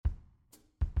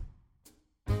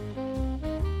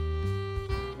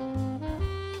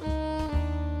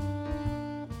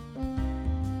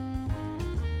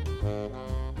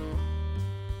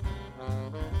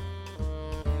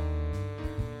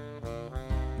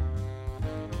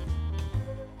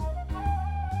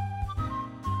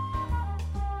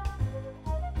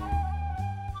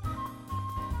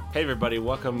Hey everybody,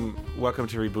 welcome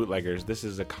to Rebootleggers. This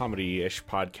is a comedy-ish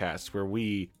podcast where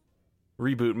we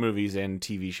reboot movies and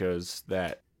TV shows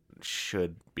that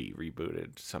should be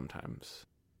rebooted sometimes.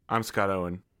 I'm Scott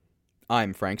Owen.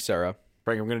 I'm Frank Serra.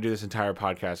 Frank, I'm going to do this entire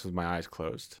podcast with my eyes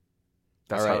closed.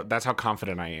 That's how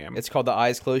confident I am. It's called the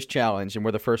Eyes Closed Challenge, and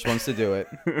we're the first ones to do it.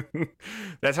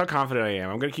 That's how confident I am.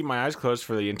 I'm going to keep my eyes closed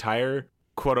for the entire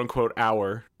quote-unquote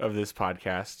hour of this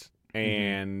podcast,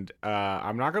 and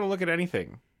I'm not going to look at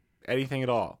anything at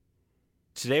all.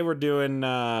 Today we're going to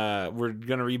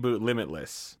reboot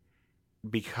Limitless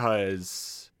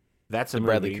because that's a the movie.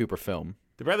 Bradley Cooper film.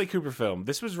 The Bradley Cooper film.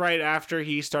 This was right after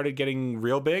he started getting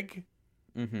real big.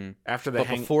 Mm-hmm. After the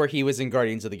before he was in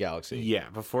Guardians of the Galaxy. Yeah,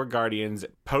 before Guardians,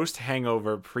 post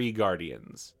Hangover, pre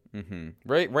Guardians. Mm-hmm.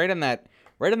 Right in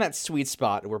that sweet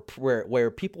spot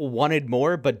where people wanted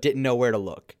more but didn't know where to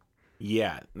look.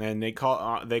 Yeah, and they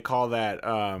call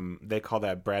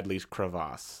that Bradley's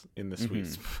crevasse in the sweet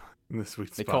spot. We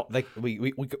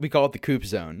call it the Coop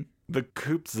Zone. The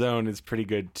Coop Zone is pretty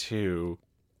good too.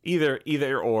 Either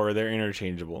or, they're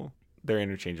interchangeable. They're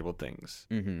interchangeable things.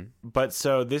 Mm-hmm. But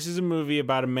so this is a movie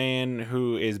about a man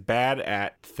who is bad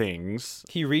at things.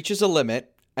 He reaches a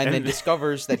limit and then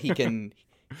discovers that he can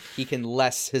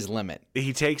less his limit.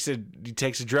 He takes a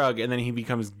drug and then he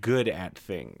becomes good at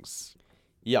things.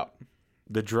 Yep.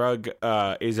 The drug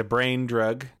is a brain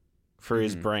drug for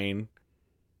his brain,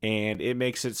 and it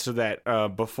makes it so that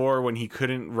before, when he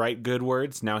couldn't write good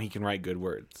words, now he can write good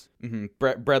words. Mm-hmm.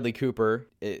 Bradley Cooper,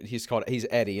 he's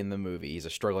Eddie in the movie. He's a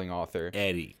struggling author.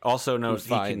 Eddie also knows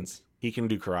he can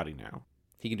do karate now.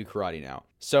 He can do karate now.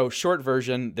 So, short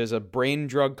version, there's a brain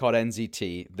drug called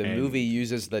NZT. The movie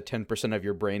uses the 10% of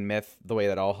your brain myth the way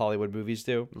that all Hollywood movies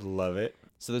do. Love it.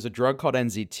 So there's a drug called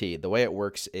NZT. The way it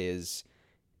works is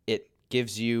it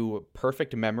gives you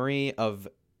perfect memory of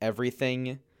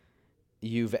everything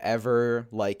you've ever,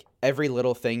 like, every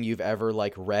little thing you've ever,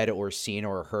 like, read or seen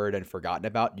or heard and forgotten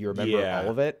about. You remember all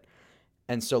of it.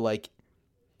 And so, like,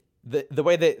 the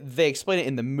way that they explain it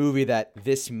in the movie, that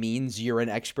this means you're an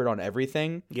expert on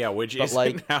everything. Yeah, which is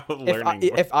like how learning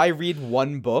works. If I read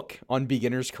one book on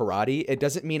beginner's karate, it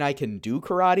doesn't mean I can do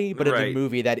karate, but in the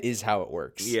movie, that is how it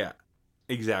works. Yeah,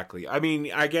 exactly. I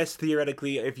mean, I guess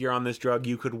theoretically, if you're on this drug,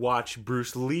 you could watch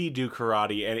Bruce Lee do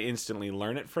karate and instantly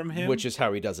learn it from him. Which is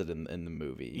how he does it in the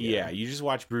movie. Yeah, you just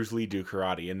watch Bruce Lee do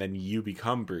karate and then you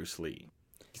become Bruce Lee.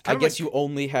 I guess you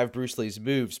only have Bruce Lee's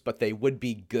moves, but they would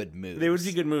be good moves. They would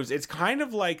be good moves. It's kind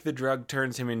of like the drug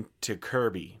turns him into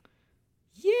Kirby.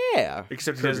 Yeah.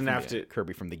 Except he doesn't have to...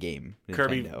 Kirby from the game.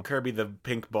 Nintendo. Kirby the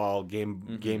pink ball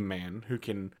game man who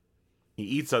can... He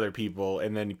eats other people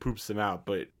and then he poops them out,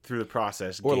 but through the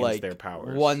process gains their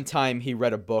powers. One time he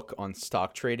read a book on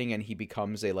stock trading and he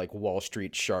becomes a Wall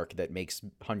Street shark that makes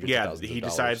hundreds of thousands of dollars. Yeah, he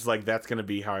decides that's going to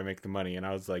be how I make the money, and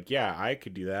I was like, yeah, I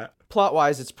could do that. Plot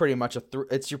wise, it's pretty much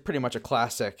a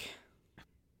classic,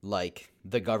 like,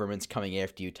 the government's coming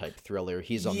after you type thriller.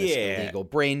 He's on this illegal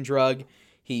brain drug.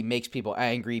 He makes people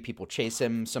angry. People chase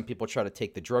him. Some people try to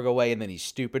take the drug away, and then he's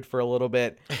stupid for a little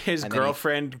bit. His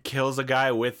girlfriend kills a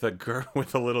guy with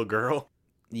a little girl.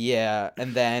 Yeah,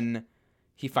 and then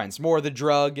he finds more of the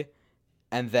drug,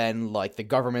 and then the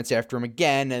government's after him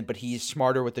again. But he's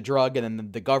smarter with the drug, and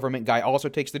then the government guy also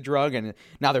takes the drug, and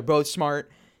now they're both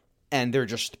smart. And they're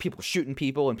just people shooting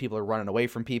people, and people are running away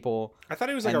from people. I thought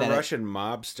he was like a Russian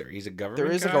mobster. He's a government guy?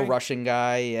 There is like a Russian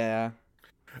guy, yeah.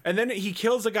 And then he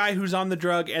kills a guy who's on the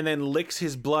drug and then licks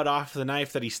his blood off the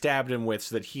knife that he stabbed him with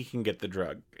so that he can get the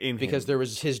drug in because him. There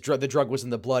was the drug was in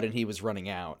the blood and he was running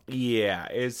out. Yeah,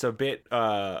 it's a bit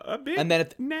and then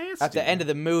nasty. At the end of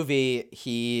the movie,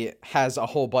 he has a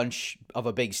whole bunch of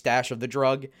a big stash of the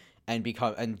drug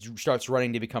and starts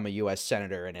running to become a U.S.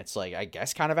 senator, and it's I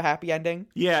guess kind of a happy ending.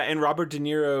 Yeah, and Robert De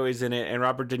Niro is in it, and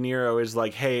Robert De Niro is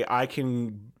like, "Hey, I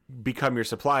can become your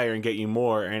supplier and get you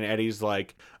more," and Eddie's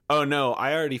like, "Oh no,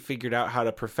 I already figured out how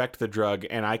to perfect the drug,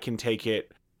 and I can take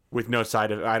it with no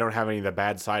I don't have any of the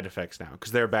bad side effects now,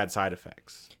 because there are bad side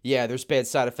effects." Yeah, there's bad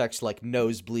side effects like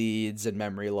nosebleeds and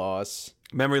memory loss.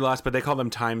 Memory loss, but they call them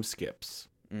time skips,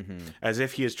 as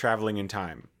if he is traveling in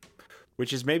time.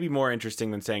 Which is maybe more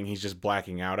interesting than saying he's just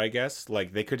blacking out, I guess.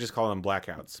 They could just call them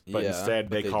blackouts. But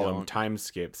instead, they call them time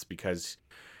skips because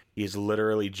he's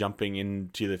literally jumping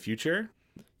into the future.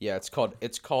 Yeah, it's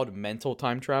called mental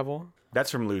time travel.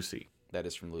 That's from Lucy. That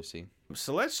is from Lucy.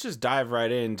 So let's just dive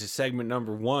right into segment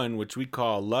number 1, which we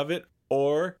call Love It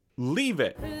or Leave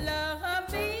It.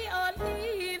 Love me or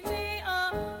leave me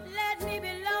or let me be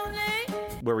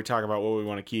lonely. Where we talk about what we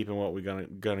want to keep and what we're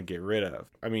gonna get rid of.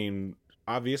 I mean...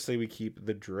 Obviously, we keep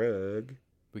the drug.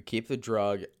 We keep the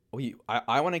drug.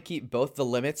 I want to keep both the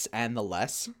limits and the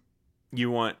less. You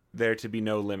want there to be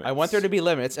no limits. I want there to be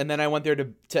limits, and then I want there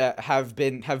to have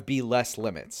be less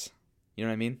limits. You know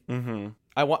what I mean? Mm-hmm.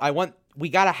 I want we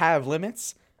gotta have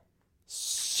limits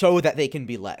so that they can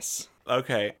be less.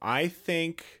 Okay, I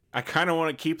think I kind of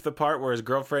want to keep the part where his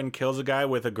girlfriend kills a guy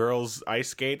with a girl's ice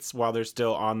skates while they're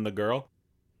still on the girl.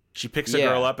 She picks a Yeah.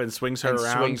 girl up and swings her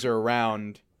around. Swings her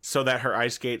around. So that her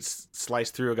ice skates slice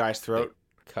through a guy's throat.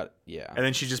 Cut. Yeah. And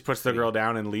then she just puts the girl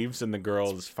down and leaves, and the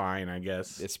girl is fine, I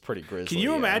guess. It's pretty grisly. Can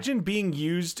you imagine being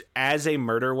used as a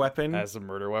murder weapon? as a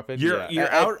murder weapon? You're Yeah.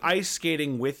 out ice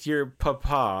skating with your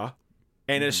papa,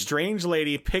 and a strange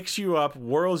lady picks you up,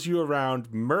 whirls you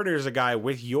around, murders a guy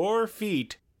with your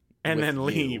feet, and with then you.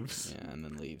 leaves. Yeah, and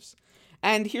then leaves.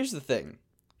 And here's the thing: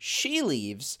 she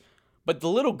leaves, but the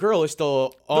little girl is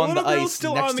still on the ice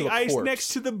still next on to the a ice corpse. next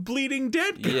to the bleeding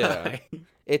dead guy. Yeah.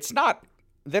 It's not.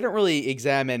 They don't really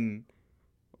examine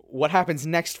what happens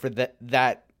next for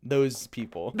those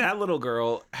people. That little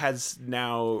girl has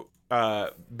now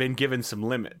been given some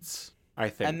limits, I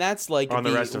think, And that's like on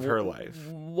the rest of her life.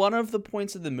 One of the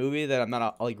points of the movie that I'm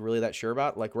not like really that sure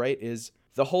about, like, right, is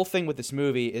the whole thing with this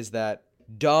movie is that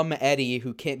dumb Eddie,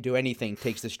 who can't do anything,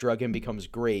 takes this drug and becomes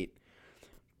great.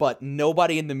 But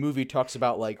nobody in the movie talks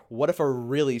about, like, what if a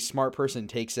really smart person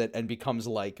takes it and becomes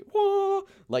like, whoa,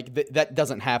 like that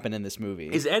doesn't happen in this movie.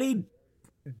 Is Eddie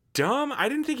dumb? I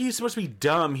didn't think he was supposed to be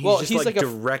dumb. He's just like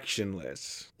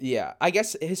directionless. Yeah, I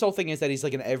guess his whole thing is that he's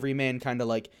like an everyman kind of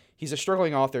like, he's a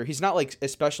struggling author. He's not like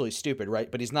especially stupid,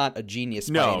 right? But he's not a genius.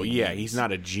 by No, any yeah, means. he's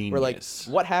not a genius. We're like,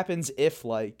 what happens if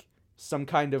like some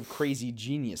kind of crazy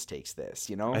genius takes this,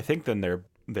 you know? I think then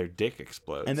their dick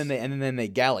explodes. and then they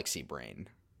galaxy brain.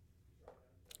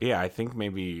 Yeah, I think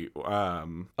maybe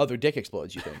Oh, their dick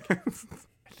explodes, you think? I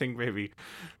think maybe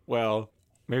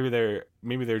maybe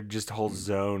they're just a whole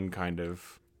zone kind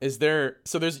of. Is there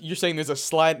you're saying there's a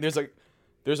sliding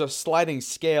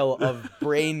scale of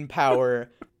brain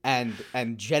power and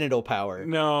genital power.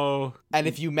 No, And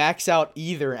if you max out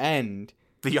either end,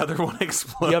 the other one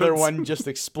explodes. the other one just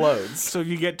explodes. So if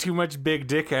you get too much big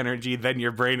dick energy, then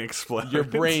your brain explodes. Your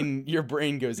brain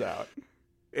goes out.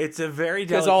 It's a very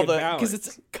delicate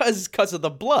balance. Because of the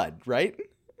blood, right?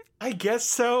 I guess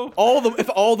so. If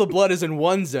all the blood is in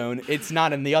one zone, it's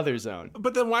not in the other zone.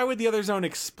 But then why would the other zone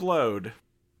explode?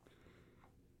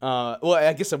 Well,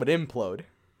 I guess it would implode.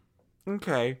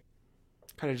 Okay.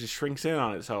 Kind of just shrinks in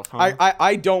on itself, huh?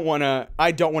 I don't wanna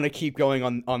keep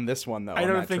going on this one though. I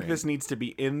don't think this needs to be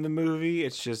in the movie.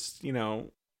 It's just,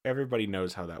 everybody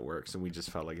knows how that works, and we just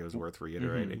felt like it was worth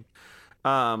reiterating.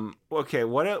 Okay,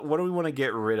 what do we want to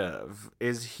get rid of?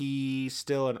 Is he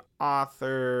still an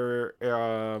author?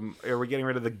 Are we getting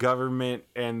rid of the government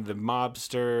and the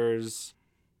mobsters?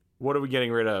 What are we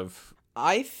getting rid of?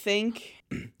 I think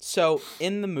so.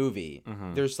 In the movie,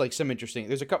 Mm-hmm. there's like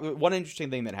one interesting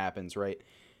thing that happens, right?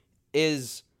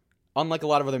 Is unlike a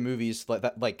lot of other movies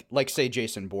like say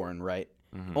Jason Bourne, right?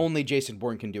 Mm-hmm. Only Jason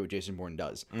Bourne can do what Jason Bourne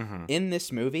does. In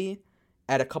this movie,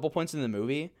 at a couple points in the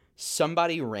movie,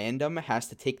 somebody random has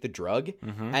to take the drug,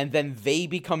 and then they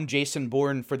become Jason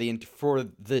Bourne for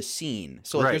the scene.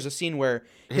 So like, Right. there's a scene where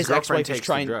his girlfriend ex-wife is takes the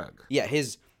trying. drug. Yeah,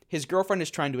 his girlfriend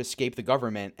is trying to escape the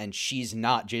government, and she's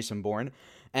not Jason Bourne.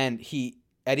 And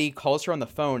Eddie calls her on the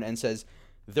phone and says,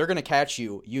 "They're gonna catch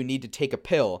you. You need to take a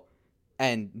pill,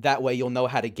 and that way you'll know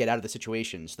how to get out of the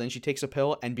situation." So then she takes a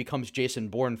pill and becomes Jason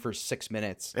Bourne for 6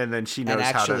 minutes. And then she And knows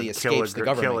how to actually escapes the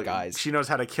government guys. She knows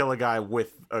how to kill a guy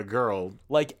with a girl.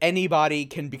 Like, anybody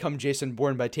can become Jason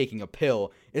Bourne by taking a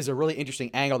pill is a really interesting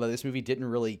angle that this movie didn't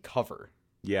really cover.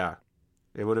 Yeah,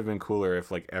 it would have been cooler if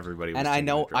like everybody was. And taking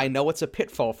that drug. I know it's a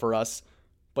pitfall for us,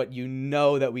 but you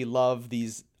know that we love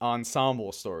these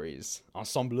ensemble stories.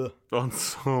 Ensemble.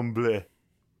 Ensemble.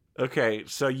 Okay,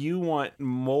 so you want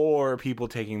more people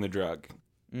taking the drug.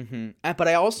 But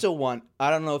I also want, I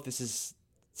don't know if this is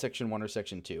section 1 or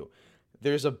section 2.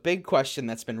 There's a big question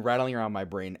that's been rattling around my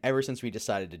brain ever since we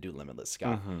decided to do Limitless,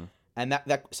 Scott. And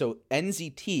so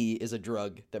NZT is a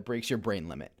drug that breaks your brain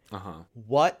limit.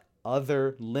 What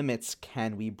other limits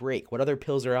can we break? What other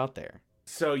pills are out there?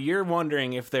 So you're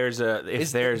wondering if there's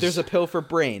a pill for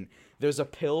brain. There's a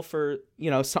pill for,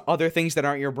 some other things that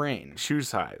aren't your brain. shoe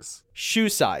size. Shoe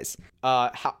size.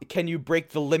 How can you break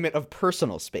the limit of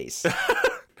personal space?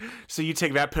 So you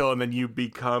take that pill and then you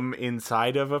become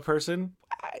inside of a person?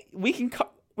 We can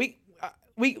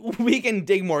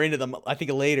dig more into them, I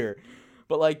think, later.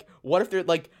 But like, what if they're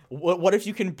like, what if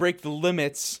you can break the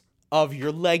limits of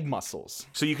your leg muscles?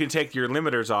 So you can take your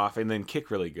limiters off and then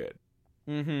kick really good.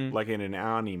 Like in an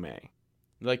anime.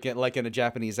 Like in a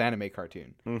Japanese anime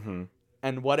cartoon.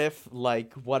 And what if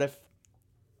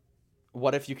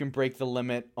What if you can break the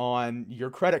limit on your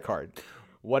credit card?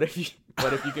 What if you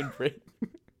can break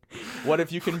what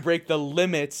if you can break the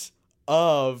limits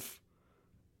of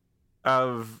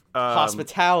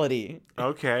hospitality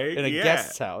Okay. in a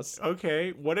guest's house?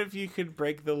 Okay. What if you could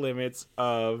break the limits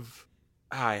of?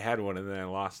 I had one and then I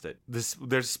lost it.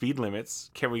 There's speed limits.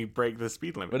 Can we break the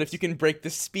speed limits? What if you can break the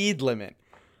speed limit?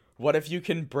 What if you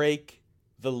can break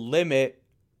the limit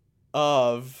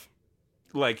of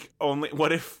like only?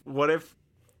 What if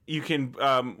you can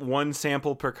one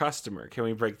sample per customer? Can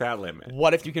we break that limit?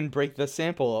 what if you can break the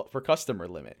sample per customer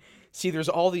limit? See, there's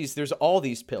all these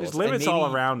pills. There's limits and all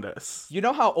maybe- around us. You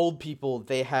know how old people,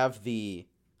 they have the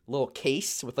little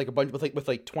case with like a bunch with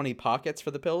like 20 pockets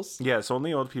for the pills? Yes,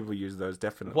 only old people use those.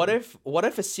 Definitely. What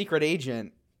if a secret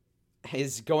agent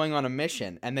is going on a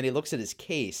mission and then he looks at his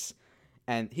case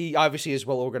and he obviously is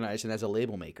well organized and has a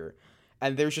label maker,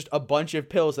 and there's just a bunch of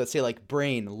pills that say like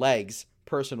brain, legs,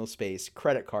 personal space,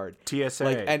 credit card, TSA?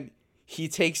 like, and he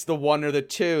takes the one or the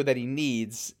two that he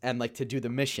needs and like to do the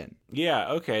mission,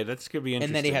 Yeah. Okay, that's gonna be interesting.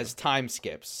 and then he has time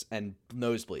skips and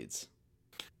nosebleeds.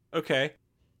 Okay.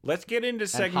 Let's get into hot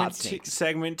segment snakes.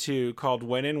 segment 2 called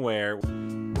When and Where.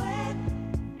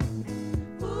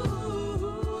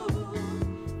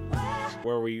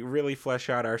 Where we really flesh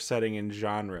out our setting and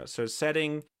genre. So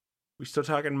setting, we still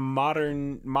talking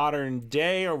modern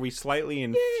day, or are we slightly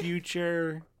in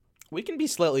future? We can be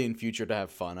slightly in future to have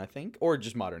fun, I think, or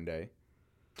just modern day.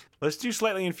 Let's do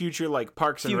slightly in future, like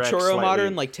Parks and Rec. Futuro slightly.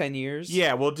 modern, like 10 years.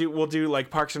 Yeah, we'll do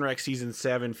like Parks and Rec season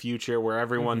 7 future, where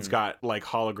everyone's got like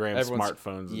hologram Everyone's-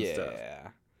 smartphones and yeah. stuff.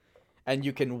 And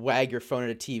you can wag your phone at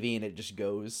a TV and it just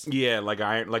goes Yeah, like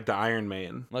the Iron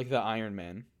Man. like the Iron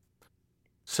Man.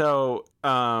 So,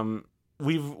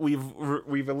 we've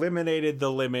eliminated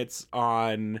the limits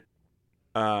on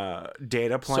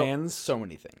data plans. So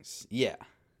many things. Yeah.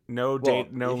 no Well,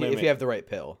 date, no if you, limit. if you have the right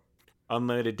pill.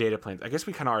 Unlimited data plans. I guess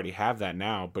we kind of already have that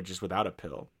now, but just without a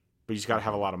pill. But you just got to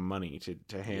have a lot of money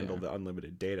to handle the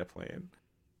unlimited data plan.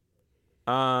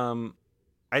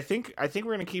 I think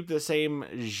we're gonna keep the same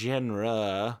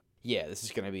genre. Yeah, this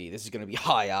is gonna be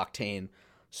high octane.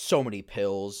 So many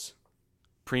pills.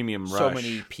 Premium Rush. So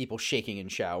many people shaking in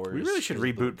showers. We really should because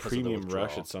of the- reboot because of the Premium Rush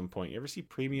withdrawal. at some point. You ever see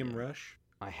Premium Rush?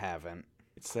 I haven't.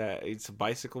 It's a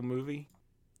bicycle movie.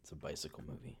 It's a bicycle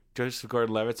movie. Joseph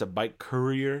Gordon-Levitt's a bike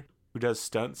courier who does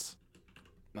stunts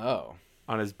Oh.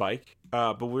 on his bike.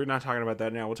 But we're not talking about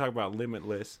that now. We'll talk about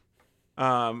Limitless.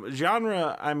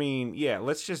 Genre, I mean, yeah,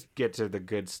 let's just get to the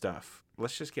good stuff.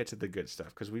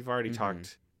 Because we've already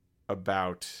talked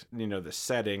about, the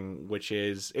setting, which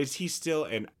is he still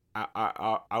an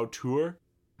auteur?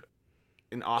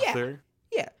 An author?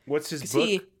 Yeah. What's his 'Cause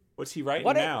book? What's he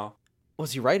writing now?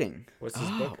 What's he writing? What's his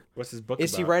book? What's his book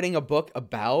Is he about? writing a book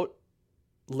about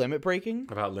limit breaking?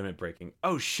 About limit breaking.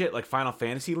 Oh shit, like Final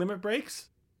Fantasy limit breaks?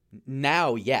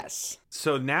 Now, yes.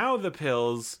 So now the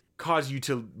pills cause you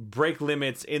to break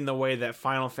limits in the way that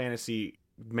Final Fantasy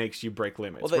makes you break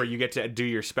limits, Well, where you get to do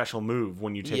your special move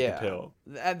when you take the pill.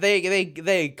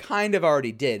 They kind of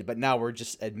already did, but now we're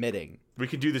just admitting. We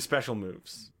could do the special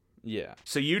moves. Yeah.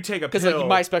 So you take a Because pill. like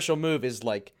my special move is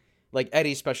like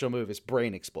Eddie's special move is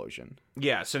brain explosion.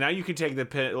 Yeah, so now you can take the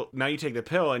pill. Now you take the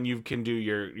pill, and you can do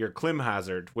your Klim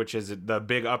Hazard, which is the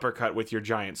big uppercut with your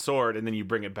giant sword, and then you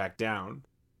bring it back down.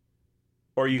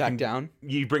 Or you Back down?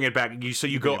 You bring it back. You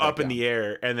bring go it back up in the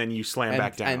air, and then you slam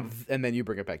back down. And then you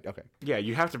bring it back. Okay. Yeah,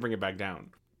 you have to bring it back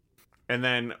down. And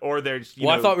then, or there's,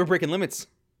 I thought we were breaking limits.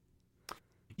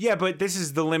 Yeah, but this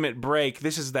is the limit break.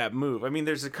 This is that move. I mean,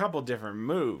 there's a couple different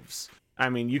moves. I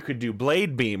mean, you could do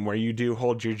Blade Beam, where you do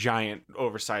hold your giant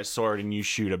oversized sword and you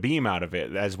shoot a beam out of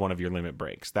it as one of your limit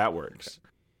breaks. That works.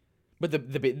 But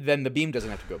then the beam doesn't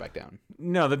have to go back down.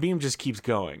 No, the beam just keeps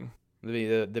going.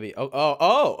 The beam.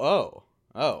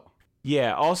 Oh.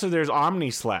 Yeah, also there's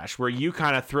Omni Slash, where you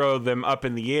kind of throw them up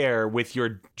in the air with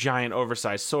your giant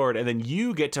oversized sword, and then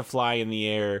you get to fly in the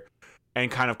air and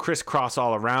kind of crisscross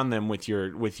all around them with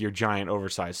your giant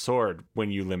oversized sword when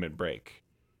you limit break.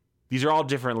 These are all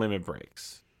different limit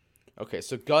breaks. Okay,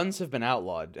 so guns have been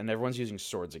outlawed, and everyone's using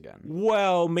swords again.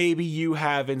 Well, maybe you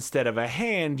have, instead of a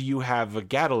hand, you have a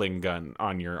Gatling gun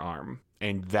on your arm,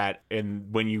 and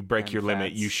when you break And your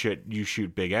limit, you that's-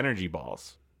 shoot big energy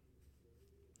balls.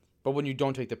 But when you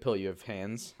don't take the pill, you have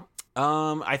hands.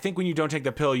 I think when you don't take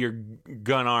the pill, your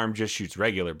gun arm just shoots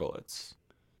regular bullets.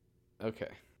 Okay.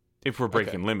 If we're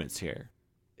breaking limits here.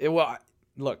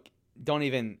 Look, don't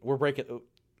even. We're breaking.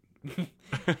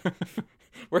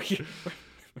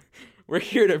 we're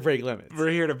here to break limits. We're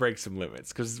here to break some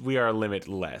limits because we are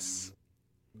limitless.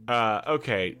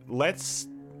 Okay,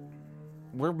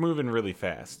 we're moving really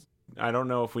fast. I don't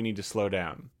know if we need to slow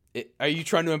down. Are you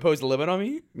trying to impose a limit on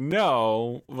me?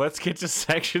 No, let's get to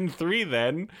section 3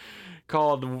 then,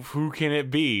 called Who Can It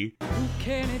Be? Who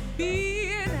can it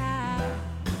be now?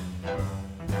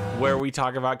 Where we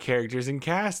talk about characters and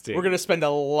casting. We're gonna spend a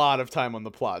lot of time on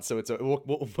the plot, so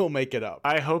we'll make it up.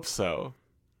 I hope so.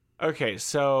 Okay,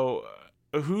 so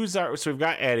so we've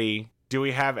got Eddie. Do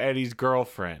we have Eddie's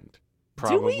girlfriend?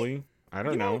 Probably. I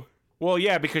don't know. Well,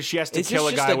 yeah, because she has to kill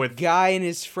a guy with guy and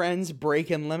his friends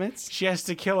breaking limits. She has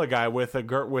to kill a guy with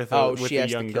a She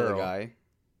has young to kill girl. a guy.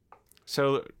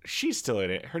 So she's still in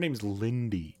it. Her name's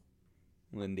Lindy.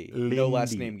 Lindy. No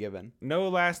last name given. No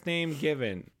last name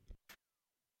given.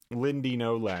 Lindy,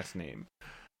 no last name.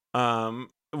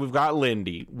 We've got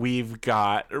Lindy. We've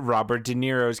got Robert De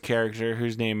Niro's character,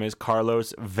 whose name is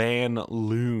Carlos Van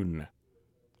Loon.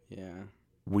 Yeah.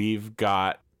 We've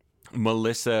got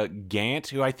Melissa Gant,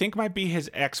 who I think might be his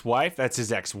ex-wife. That's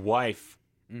his ex-wife.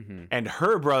 Mm-hmm. And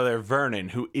her brother, Vernon,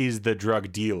 who is the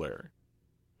drug dealer.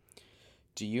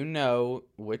 Do you know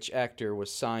which actor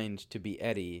was signed to be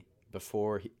Eddie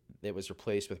before it was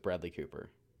replaced with Bradley Cooper?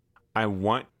 I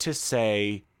want to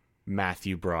say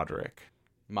Matthew Broderick.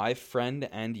 My friend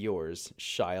and yours,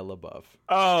 Shia LaBeouf.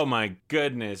 Oh my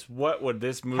goodness. What would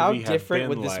this movie How have different been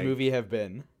would like? this movie have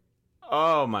been?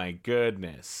 Oh my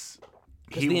goodness.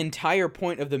 Because the entire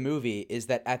point of the movie is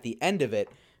that at the end of it,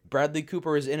 Bradley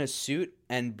Cooper is in a suit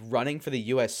and running for the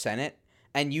U.S. Senate,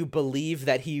 and you believe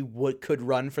that he could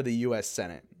run for the U.S.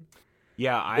 Senate.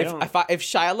 Yeah, If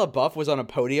Shia LaBeouf was on a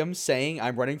podium saying,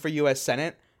 I'm running for U.S.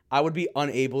 Senate, I would be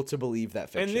unable to believe that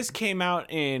fiction. And this came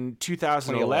out in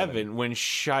 2011 when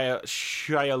Shia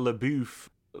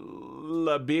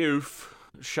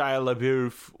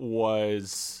LaBeouf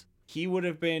was, he would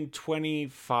have been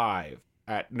 25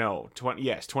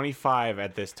 25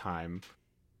 at this time.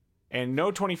 And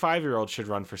no 25-year-old should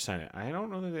run for Senate. I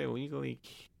don't know that they legally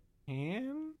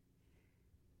can.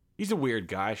 He's a weird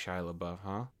guy, Shia LaBeouf,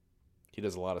 huh? He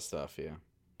does a lot of stuff, yeah.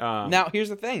 Now, Here's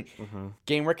the thing. Mm-hmm.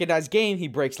 Game recognized game, he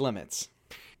breaks limits.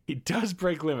 He does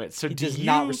break limits. So he does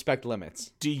not respect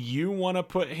limits. Do you want to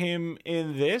put him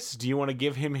in this? Do you want to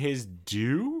give him his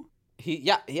due?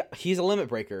 He's a limit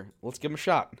breaker. Let's give him a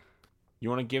shot. You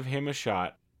want to give him a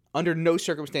shot? Under no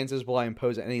circumstances will I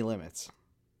impose any limits.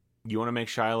 You want to make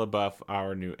Shia LaBeouf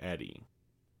our new Eddie?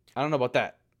 I don't know about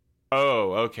that.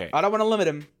 Oh, okay. I don't want to limit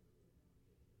him.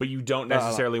 But you don't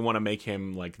necessarily want to make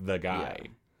him like the guy.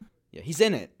 Yeah, he's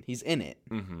in it.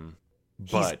 Mm-hmm.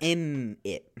 He's in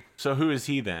it. So who is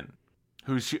he then?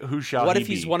 Who shall he be? What if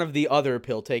he's one of the other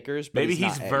pill takers? But Maybe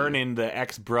he's not Vernon, the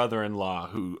ex-brother-in-law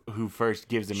who first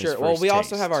gives him his Sure. first Well, we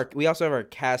taste. also have our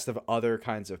cast of other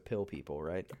kinds of pill people,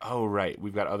 right? Oh, right.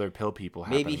 We've got other pill people.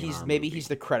 Maybe happening in our maybe movie. he's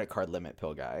the credit card limit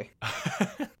pill guy.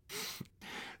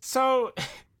 So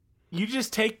you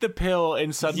just take the pill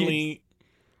and suddenly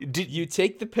You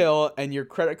take the pill and your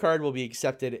credit card will be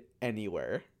accepted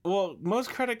anywhere. Well,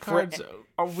 most credit cards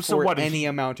For any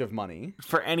amount of money.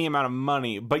 For any amount of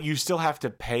money, but you still have to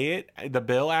pay the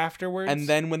bill afterwards. And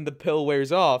then when the pill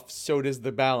wears off, so does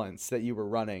the balance that you were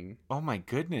running. Oh my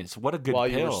goodness, what a good while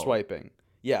pill. you were swiping.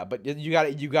 Yeah, but you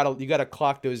gotta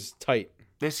clock those tight.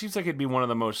 This seems like it'd be one of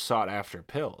the most sought after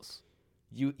pills.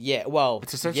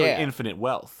 It's essentially infinite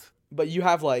wealth. But you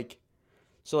have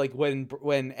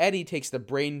when Eddie takes the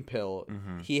brain pill,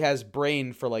 he has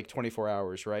brain for 24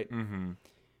 hours, right? Mm-hmm.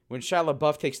 When Shia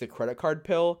LaBeouf takes the credit card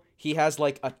pill, he has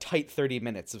a tight 30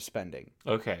 minutes of spending.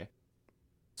 Okay.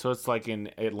 So it's like in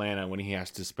Atlanta when he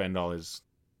has to spend all his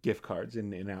gift cards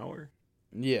in an hour.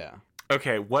 Yeah.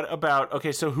 Okay,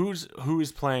 so who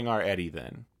is playing our Eddie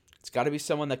then? It's got to be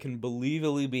someone that can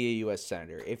believably be a U.S.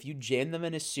 Senator. If you jam them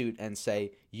in a suit and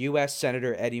say, U.S.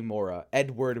 Senator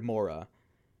Edward Mora,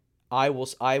 I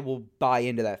will buy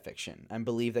into that fiction and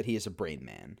believe that he is a brain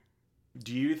man.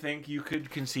 Do you think you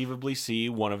could conceivably see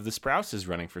one of the Sprouses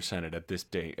running for Senate at this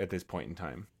point in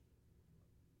time?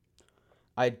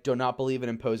 I do not believe in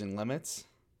imposing limits.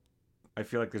 I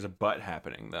feel like there's a but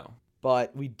happening, though.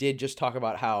 But we did just talk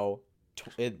about how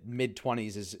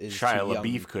mid-20s is Shia too young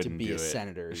LaBeouf couldn't to be do a it.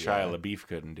 senator. Shia LaBeouf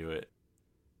couldn't do it.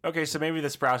 Okay, so maybe the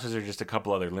Sprouses are just a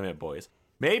couple other limit boys.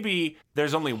 Maybe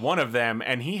there's only one of them,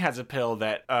 and he has a pill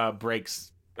that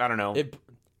breaks. I don't know.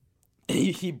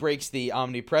 He breaks the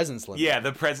omnipresence limit. Yeah,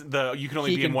 you can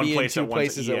only be in one place two at once.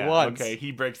 places Yeah, at once. Okay,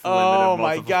 he breaks the limit of Oh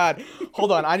multiple. my god!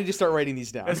 Hold on, I need to start writing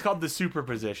these down. It's called the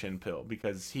superposition pill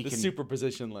because he the can.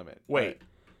 superposition limit. Wait. Right.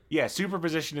 Yeah,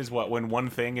 superposition is what? When one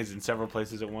thing is in several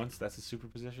places at once? That's a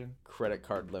superposition? Credit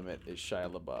card limit is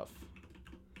Shia LaBeouf.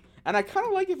 And I kind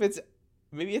of like if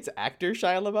maybe it's actor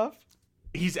Shia LaBeouf.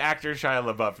 He's actor Shia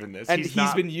LaBeouf in this. And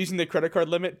he's been using the credit card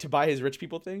limit to buy his rich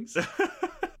people things.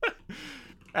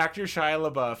 Actor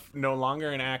Shia LaBeouf, no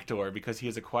longer an actor because he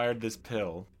has acquired this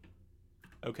pill.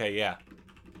 Okay, yeah.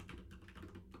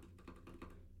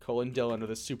 Colin Dillon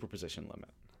with a superposition limit.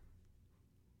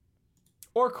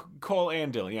 Or Cole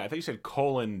and Dylan. Yeah, I thought you said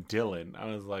Colin Dillon. I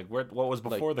was like, what was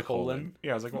before Like the colon? colon?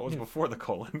 Yeah, I was like, what was before the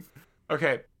colon?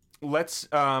 Okay, let's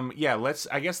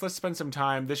spend some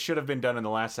time. This should have been done in the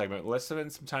last segment. Let's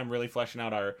spend some time really fleshing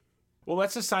out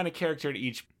let's assign a character to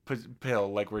each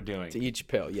pill like we're doing. To each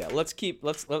pill, yeah. Let's keep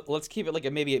it like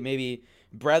a maybe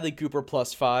Bradley Cooper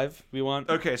 +5. We want.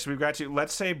 Okay, so we've got to,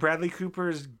 let's say Bradley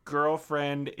Cooper's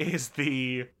girlfriend is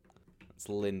It's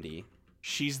Lindy.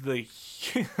 she's the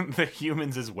the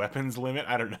humans as weapons limit.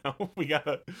 I don't know. We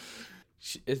gotta.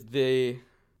 Is the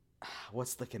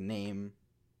what's like a name?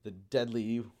 The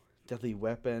deadly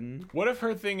weapon. What if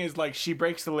her thing is like she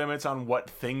breaks the limits on what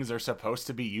things are supposed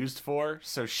to be used for,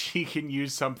 so she can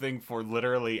use something for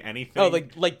literally anything? Oh,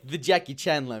 like the Jackie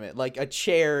Chan limit. Like a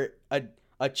chair.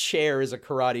 A chair is a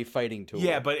karate fighting tool.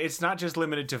 Yeah, but it's not just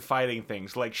limited to fighting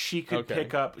things. Like she could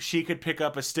pick up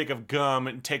a stick of gum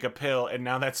and take a pill, and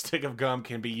now that stick of gum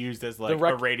can be used as like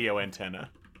a radio antenna.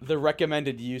 The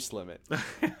recommended use limit.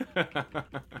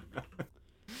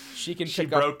 She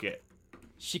broke it.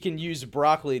 She can use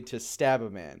broccoli to stab a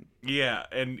man. Yeah,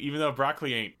 and even though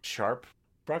broccoli ain't sharp,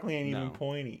 broccoli ain't even No.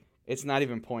 pointy. It's not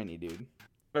even pointy, dude.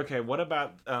 Okay, what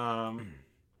about does Shia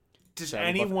LaBeouf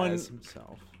anyone as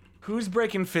himself. who's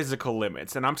breaking physical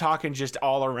limits? And I'm talking just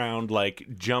all around, like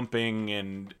jumping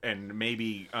and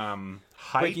maybe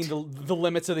height. Breaking the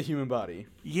limits of the human body.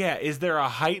 Yeah, is there a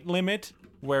height limit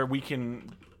where we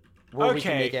can? We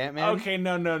can make Ant-Man? Okay,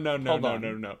 no. Hold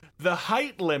on. The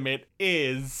height limit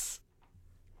is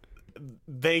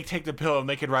they take the pill and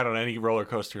they can ride on any roller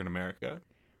coaster in America.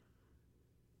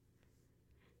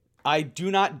 I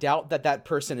do not doubt that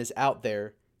person is out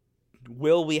there.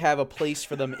 Will we have a place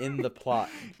for them in the plot?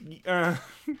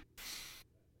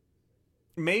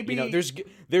 Maybe. You know,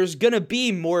 there's gonna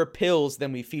be more pills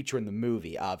than we feature in the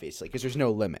movie, obviously, because there's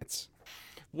no limits.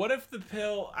 What if the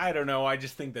pill? I don't know. I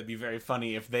just think that'd be very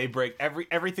funny if they break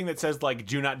everything that says like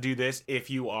 "do not do this if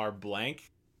you are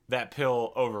blank." That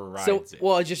pill overrides it.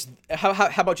 Well, just how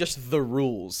about just the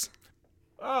rules?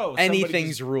 Oh,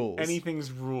 Anything's rules. Anything's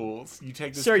rules. You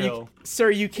take this Sir, pill.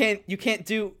 you can't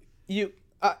do you.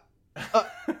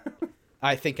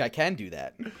 I think I can do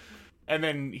that. And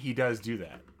then he does do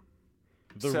that.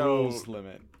 The So- rules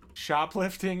limit.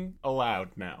 Shoplifting allowed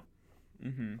now.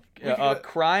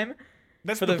 Crime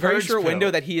That's for the very purge short pill.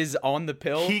 window that he is on the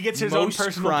pill. He gets his own most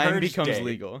personal crime purge becomes day.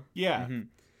 legal. Yeah.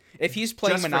 If he's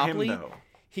playing Just Monopoly, for him, though.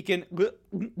 he can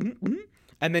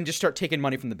and then just start taking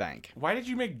money from the bank. Why did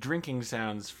you make drinking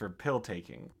sounds for pill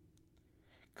taking?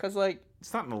 Cause like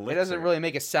It's not an elixir. it doesn't really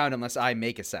make a sound unless I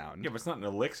make a sound. Yeah, but it's not an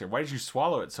elixir. Why did you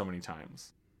swallow it so many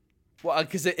times? Well,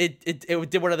 because it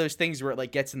did one of those things where it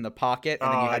like gets in the pocket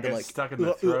and then you it had to gets like stuck in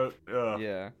the throat. Ugh.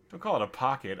 Yeah. Don't call it a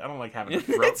pocket. I don't like having a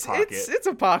throat pocket. It's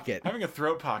a pocket. Having a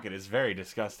throat pocket is very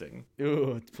disgusting.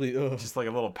 Ooh, please. Ugh. Just like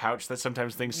a little pouch that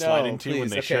sometimes things slide into please. when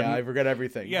they Okay, shouldn't. I forgot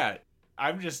everything. Yeah,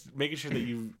 I'm just making sure that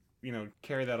you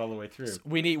carry that all the way through.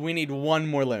 We need one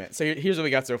more limit. So here's what we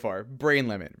got so far: brain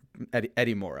limit,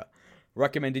 Eddie Mora;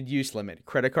 recommended use limit,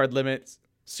 credit card limit,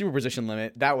 superposition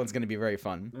limit. That one's gonna be very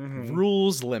fun.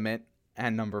 Rules limit,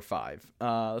 and number 5.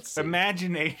 Let's see.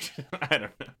 Imagination. I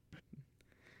don't know.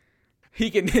 He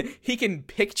can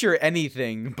picture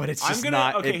anything, but it's just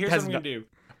not. Okay, it here's what has I'm gonna do.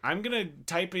 I'm gonna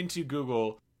type into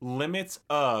Google limits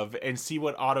of and see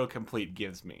what autocomplete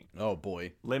gives me. Oh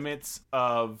boy. Limits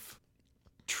of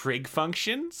trig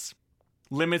functions,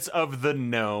 limits of the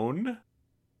known,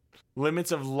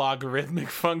 limits of logarithmic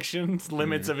functions,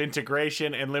 limits of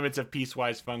integration, and limits of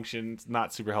piecewise functions.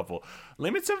 Not super helpful.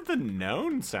 Limits of the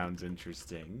known sounds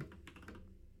interesting.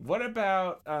 What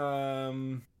about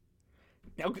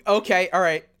Okay, all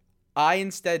right. I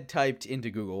instead typed into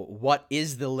Google, what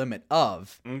is the limit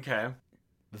of okay.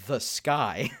 the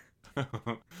sky?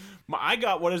 I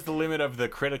got what is the limit of the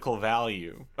critical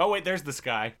value? Oh wait, there's the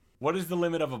sky. What is the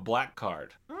limit of a black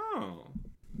card? Oh,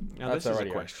 now That's this is already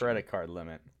a a question. credit card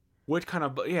limit. What kind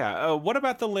of what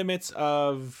about the limits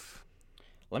of?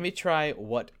 Let me try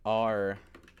what are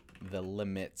the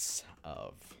limits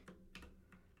of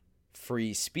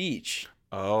free speech,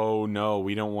 Oh no,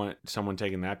 we don't want someone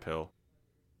taking that pill.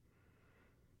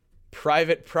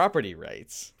 private property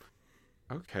rights,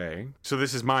 Okay, so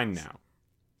this is mine now.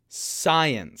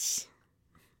 science.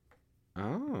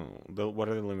 Oh, what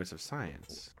are the limits of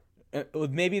science?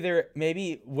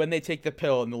 Maybe when they take the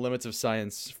pill and the limits of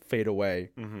science fade away,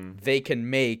 Mm-hmm. they can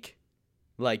make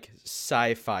like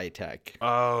sci-fi tech.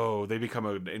 Oh, they become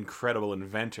an incredible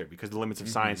inventor because the limits of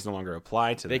science no longer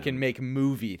apply to them. They can make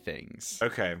movie things.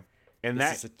 Okay. And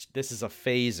This is a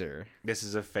phaser. this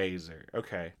is a phaser.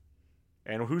 Okay.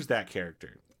 And who's that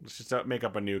character? Let's just make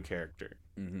up a new character.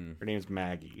 Mm-hmm. Her name's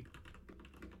Maggie.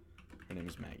 Her name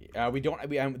is Maggie.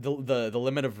 The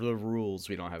limit of the rules.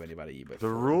 We don't have anybody. But The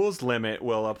rules limit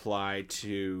will apply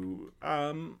to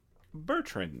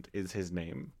Bertrand is his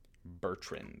name.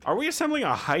 Bertrand. Are we assembling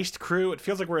a heist crew? It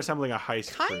feels like we're assembling a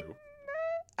heist Kinda. crew.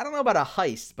 I don't know about a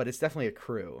heist, but it's definitely a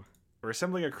crew. We're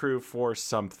assembling a crew for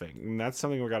something. And that's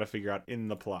something we got to figure out in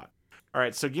the plot. All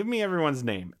right, so give me everyone's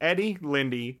name. Eddie,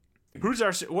 Lindy.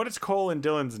 What is Cole and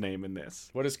Dylan's name in this?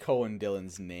 What is Cole and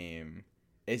Dylan's name?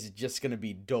 Is it just gonna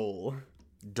be Dole?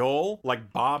 Dole?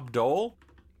 Like Bob Dole?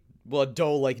 Well,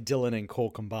 Dole like Dylan and Cole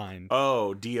combined.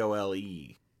 Oh, Dole.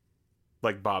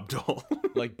 Like Bob Dole.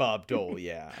 Like Bob Dole,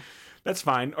 yeah. That's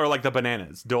fine. Or like the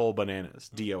bananas. Dole bananas.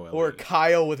 Dole. Or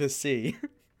Kyle with a C.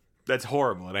 That's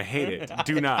horrible and I hate it.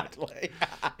 Do not.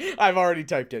 I've already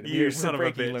typed it. You We're son of a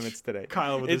breaking bitch. limits today.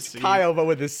 Kyle with a C. It's Kyle, but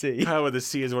with a C. Kyle with a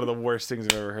C is one of the worst things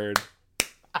I've ever heard.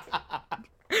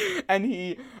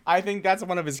 And I think that's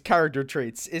one of his character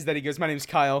traits, is that he goes, my name's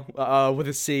Kyle, with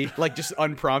a C, like just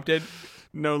unprompted.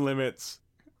 No limits.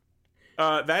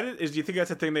 Do you think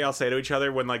that's a thing they all say to each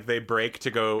other when like they break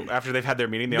to go after they've had their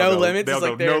meeting? No limits. They'll It's go,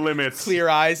 like no limits. Clear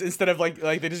eyes instead of like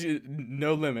they just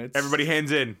no limits. Everybody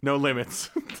hands in. No limits.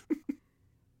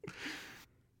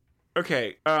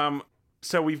 Okay.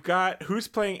 So we've got who's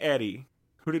playing Eddie?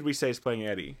 Who did we say is playing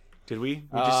Eddie? Did we?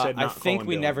 We just said not I think Cole and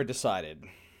we Dylan. never decided.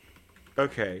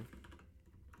 Okay.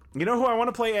 You know who I want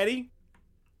to play Eddie?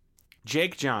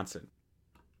 Jake Johnson.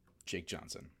 Jake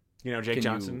Johnson. You know Jake Can you-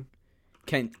 Johnson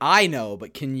Can I know,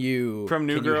 but can you from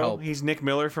New can you Girl? help? He's Nick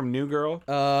Miller from New Girl.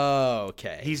 Oh,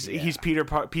 okay. He's yeah.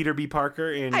 Peter B.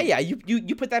 Parker in. Ah, yeah,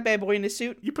 you put that bad boy in a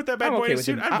suit. You put that bad I'm boy okay in a with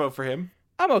suit. him. I'd vote for him.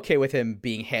 I'm okay with him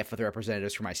being half of the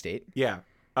representatives for my state. Yeah.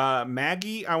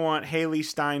 Maggie, I want Haley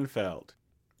Steinfeld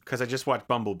because I just watched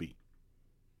Bumblebee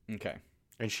Okay.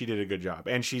 and she did a good job,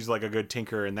 and she's like a good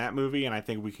tinker in that movie, and I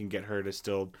think we can get her to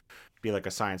still be like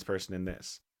a science person in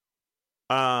this.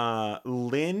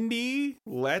 Lindy,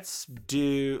 let's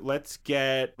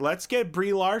get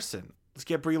Brie Larson. Let's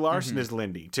get Brie Larson as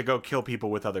Lindy to go kill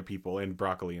people with other people and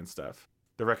broccoli and stuff.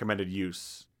 The recommended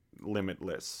use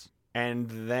limitless. And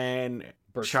then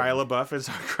Bertrand. Shia LaBeouf is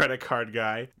our credit card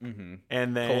guy. Mm-hmm.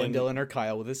 And then Cole and Dylan or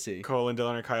Kyle with a C. Cole and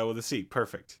Dylan or Kyle with a C.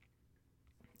 Perfect.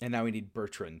 And now we need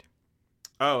Bertrand.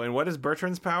 Oh, and what is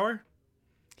Bertrand's power?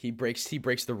 He breaks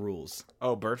the rules.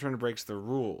 Oh, Bertrand breaks the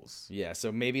rules. Yeah,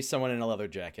 so maybe someone in a leather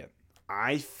jacket.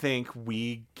 I think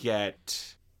we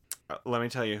get. Let me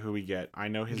tell you who we get. I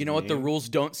know his. You know what the name. rules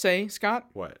don't say, Scott?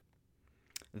 What?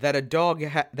 That a dog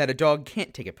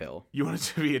can't take a pill. You want it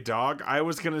to be a dog? I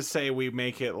was gonna say we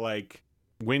make it like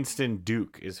Winston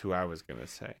Duke is who I was gonna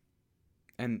say.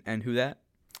 And who that?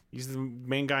 He's the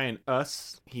main guy in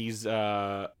Us. He's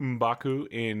M'Baku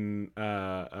in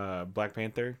Black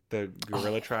Panther, the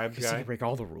Gorilla Tribe Because he guy. can break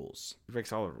all the rules. He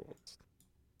breaks all the rules.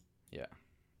 Yeah.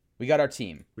 We got our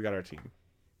team. We got our team.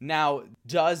 Now,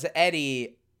 does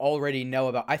Eddie already know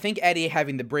about... I think Eddie,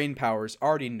 having the brain powers,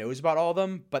 already knows about all of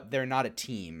them, but they're not a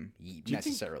team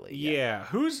necessarily. Yeah.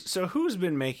 Who's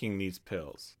been making these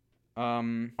pills?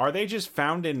 Are they just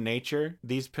found in nature,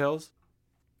 these pills?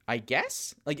 I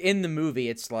guess? Like, in the movie,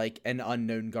 it's like an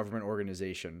unknown government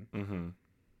organization. Mm-hmm.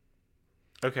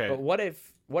 Okay. But what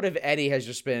if Eddie has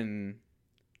just been,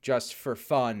 just for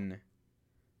fun,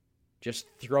 just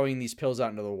throwing these pills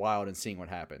out into the wild and seeing what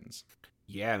happens?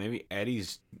 Yeah, maybe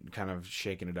Eddie's kind of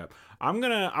shaking it up. I'm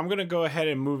gonna go ahead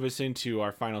and move us into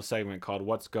our final segment called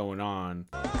 "What's Going On,"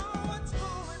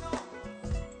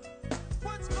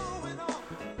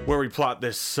 where we plot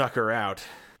this sucker out.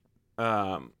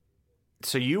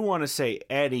 So you want to say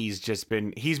Eddie's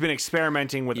been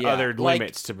experimenting with other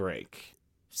limits to break?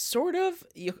 Sort of.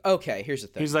 Okay, here's the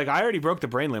thing. He's like, I already broke the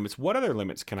brain limits. What other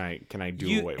limits can I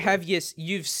do away with?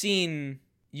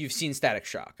 You've seen Static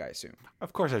Shock, I assume.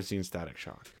 Of course, I've seen Static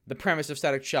Shock. The premise of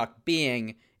Static Shock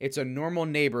being it's a normal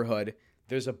neighborhood.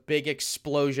 There's a big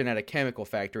explosion at a chemical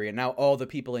factory, and now all the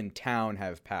people in town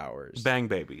have powers. Bang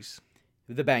babies.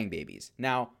 The Bang Babies.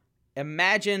 Now,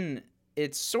 imagine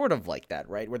it's sort of like that,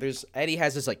 right? Where Eddie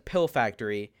has this like pill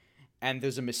factory, and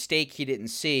there's a mistake he didn't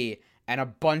see, and a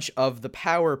bunch of the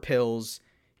power pills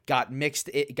got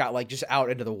like just out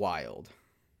into the wild.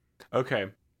 Okay.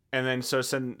 And then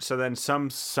then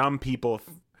some people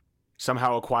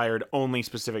somehow acquired only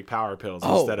specific power pills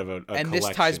instead of a and collection. this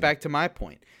ties back to my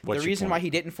point. What's The your reason point? why he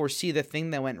didn't foresee the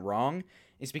thing that went wrong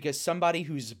is because somebody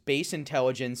whose base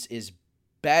intelligence is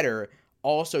better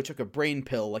also took a brain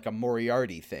pill like a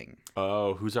Moriarty thing.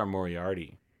 Oh, who's our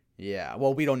Moriarty? Yeah,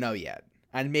 well, we don't know yet.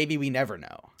 And maybe we never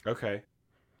know. Okay.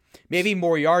 Maybe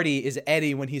Moriarty is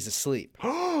Eddie when he's asleep.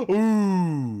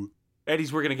 Ooh.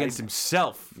 Eddie's working against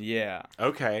himself. Yeah.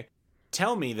 Okay.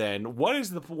 Tell me then, what's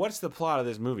the plot of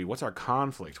this movie? What's our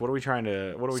conflict? What are we trying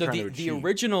to achieve? The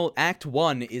original Act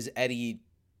 1 is Eddie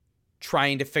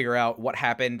trying to figure out what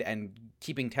happened and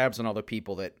keeping tabs on all the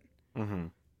people that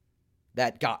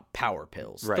that got power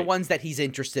pills. Right. The ones that he's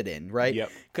interested in, right? Yep.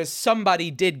 Because somebody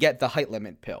did get the height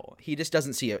limit pill. He just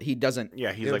doesn't see it. He doesn't.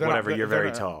 Yeah, he's they're like, not- whatever, they're- you're they're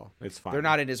very not- tall. It's fine. They're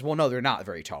not in his. Well, no, they're not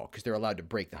very tall because they're allowed to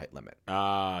break the height limit.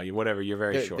 Whatever, you're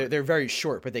very short. They're very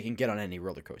short, but they can get on any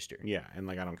roller coaster. Yeah, and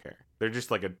like, I don't care. They're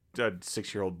just like a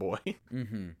 6-year-old boy.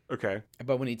 Mm-hmm. Okay.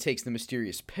 But when he takes the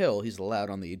mysterious pill, he's allowed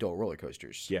on the adult roller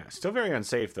coasters. Yeah, still very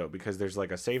unsafe though, because there's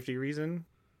like a safety reason.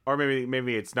 Or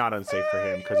maybe it's not unsafe for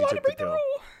him because he took the pill.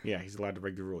 Yeah, he's allowed to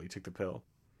break the rule. He took the pill.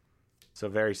 So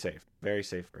very safe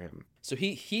for him. So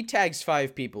he tags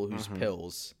 5 people whose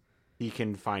pills. He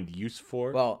can find use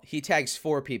for. Well, he tags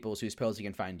 4 people whose pills he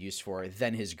can find use for.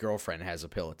 Then his girlfriend has a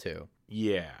pill too.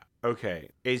 Yeah. Okay.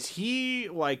 Is he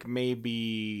like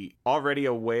maybe already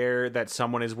aware that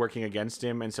someone is working against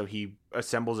him, and so he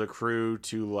assembles a crew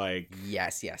to like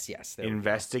Yes. There we go.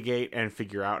 investigate and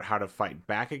figure out how to fight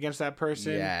back against that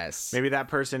person? Yes. Maybe that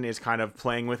person is kind of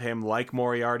playing with him like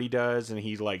Moriarty does, and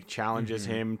he like challenges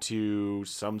him to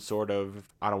some sort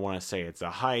of, I don't want to say it's a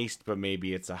heist, but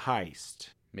maybe it's a heist.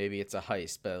 Maybe it's a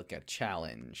heist, but like a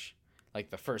challenge. Like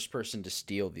the first person to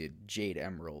steal the Jade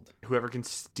Emerald. Whoever can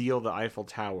steal the Eiffel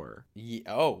Tower.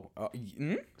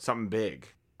 Something big.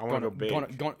 I want to go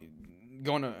big.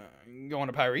 Going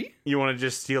to Paris? You want to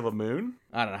just steal the moon?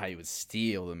 I don't know how you would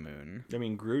steal the moon. I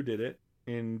mean, Gru did it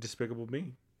in Despicable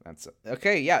Me. That's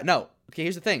okay. Yeah, no. Okay,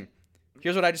 here's the thing.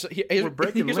 Here's what I just. We're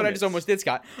breaking here's what I limits. just almost did,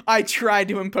 Scott. I tried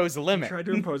to impose a limit. Tried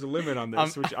to impose a limit on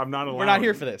this, which I'm not allowed. We're not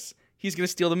here for this. He's gonna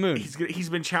steal the moon. He's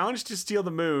been challenged to steal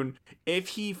the moon. If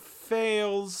he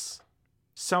fails,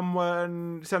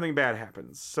 something bad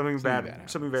happens. Something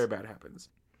very bad happens.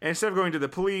 And instead of going to the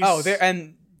police,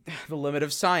 And the limit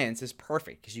of science is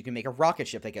perfect because you can make a rocket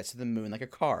ship that gets to the moon like a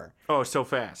car. oh, so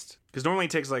fast. Because normally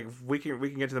it takes like we can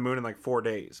get to the moon in like 4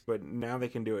 days, but now they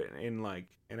can do it in like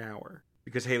an hour.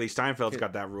 Because Haley Steinfeld's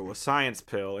got that rule of science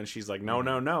pill, and she's like, no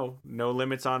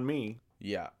limits on me.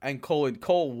 Yeah, and Cole,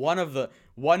 one of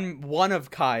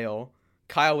Kyle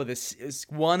with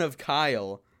one of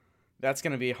Kyle. That's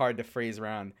gonna be hard to phrase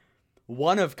around.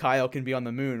 One of Kyle can be on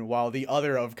the moon while the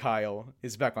other of Kyle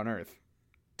is back on Earth.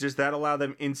 Does that allow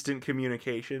them instant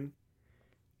communication?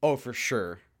 Oh, for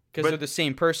sure, because they're the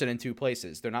same person in 2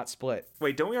 places. They're not split.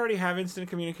 Wait, don't we already have instant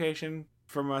communication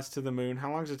from us to the moon?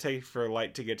 How long does it take for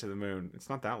light to get to the moon? It's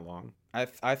not that long. I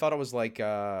thought it was like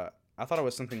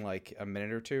something like a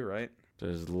minute or 2, right?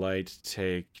 Does light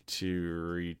take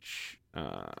to reach?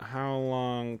 How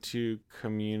long to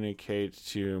communicate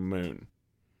to moon?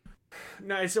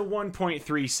 No, it's a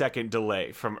 1.3 second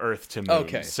delay from Earth to Moon.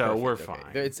 Okay, so perfect, we're okay.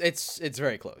 fine. It's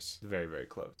very close. Very, very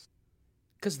close.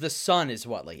 Because the sun is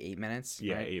what, like 8 minutes?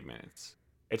 Yeah, right? 8 minutes.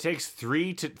 It takes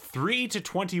 3 to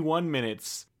 21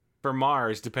 minutes for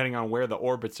Mars, depending on where the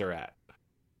orbits are at.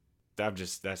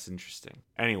 That's interesting.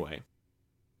 Anyway,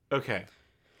 okay.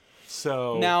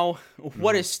 So Now,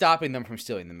 what is stopping them from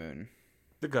stealing the moon?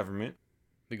 the government,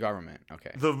 The government.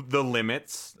 Okay. the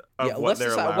limits of Yeah, what let's they're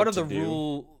decide. allowed What are to the do.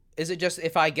 rule? Is it just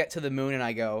if I get to the moon and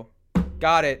I go,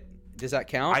 got it? Does that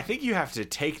count? I think you have to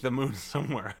take the moon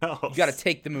somewhere else. You got to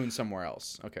take the moon somewhere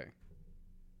else. Okay.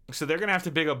 So they're gonna have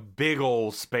to dig a big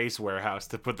old space warehouse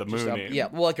to put the Just moon up- in. Yeah,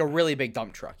 well, like a really big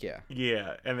dump truck. Yeah.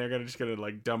 Yeah, and they're just gonna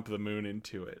like dump the moon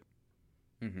into it.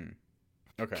 Mm-hmm.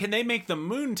 Okay. Can they make the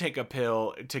moon take a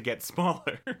pill to get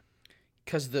smaller?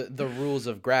 Because the rules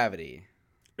of gravity,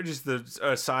 Or just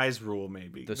the size rule,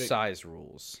 maybe. the size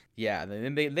rules. Yeah,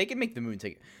 they can make the moon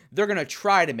take. They're gonna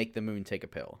try to make the moon take a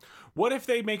pill. What if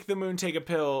they make the moon take a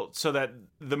pill so that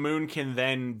the moon can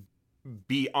then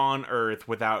be on Earth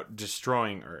without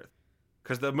destroying Earth?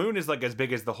 Because the moon is like as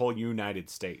big as the whole United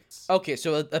States. Okay,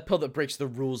 so a pill that breaks the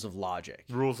rules of logic,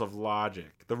 Rules of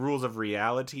logic, the rules of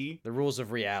reality. the rules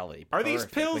of reality. Are these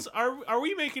Perfect. pills? Are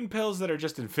we making pills that are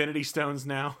just Infinity Stones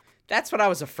now? That's what I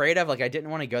was afraid of. Like I didn't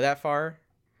want to go that far.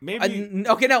 Maybe.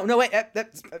 Okay, no, wait.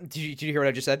 Did you hear what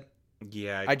I just said?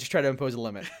 Yeah. I just tried to impose a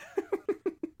limit.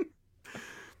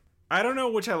 I don't know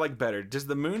which I like better. Does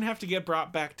the moon have to get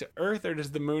brought back to Earth, or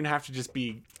does the moon have to just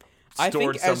be I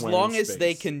stored think as somewhere long in as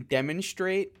they space? can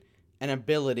demonstrate an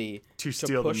ability To to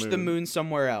steal the push the moon. moon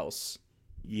somewhere else,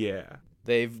 Yeah.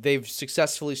 they've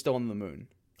successfully stolen the moon.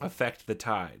 Affect the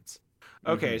tides.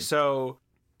 Okay, Mm-hmm. so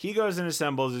he goes and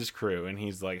assembles his crew, and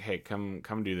he's like, "Hey, come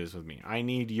do this with me. I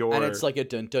need your." And it's like a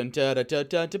dun dun da da da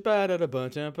da da ba da da ba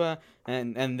da ba,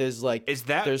 and there's like is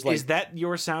that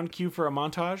your sound cue for a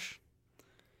montage?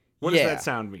 What does that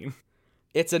sound mean?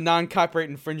 It's a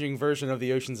non-copyright infringing version of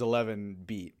the Ocean's 11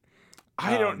 beat.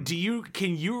 I don't.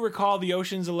 Can you recall the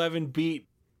Ocean's 11 beat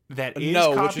that is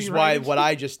no, copyrighted? which is why what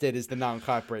I just did is the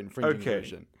non-copyright infringing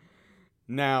version.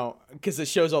 Now, because it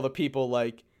shows all the people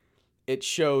like. It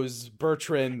shows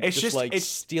Bertrand it's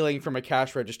stealing from a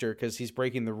cash register because he's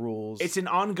breaking the rules. It's an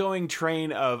ongoing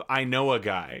train of I know a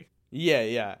guy.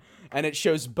 Yeah. And it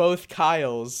shows both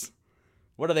Kyles.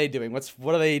 What are they doing?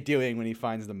 What are they doing when he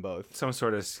finds them both? Some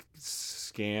sort of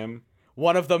scam.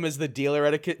 One of them is the dealer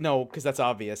etiquette. No, because that's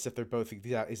obvious if they're both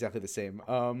exactly the same.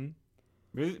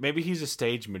 Maybe he's a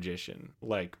stage magician,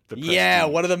 like the Prestige. Yeah,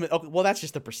 one of them. Oh, well, that's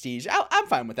just the Prestige. I'm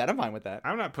fine with that.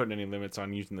 I'm not putting any limits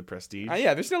on using the Prestige.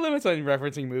 Yeah, there's no limits on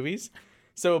referencing movies.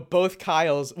 So both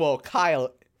Kyles. Well,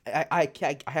 Kyle, I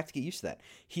have to get used to that.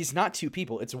 He's not two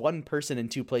people. It's one person in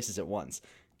two places at once.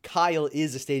 Kyle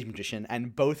is a stage magician,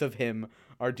 and both of him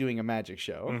are doing a magic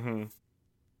show. Mm-hmm.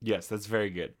 Yes, that's very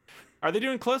good. Are they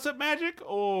doing close-up magic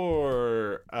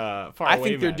or far away? I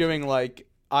think they're magic? doing like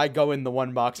I go in the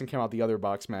one box and come out the other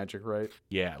box magic, right?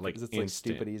 Yeah, like it's like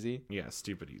stupid easy. Yeah,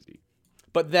 stupid easy.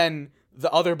 But then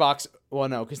the other box, well,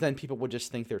 no, because then people would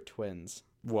just think they're twins.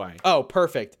 Why? Oh,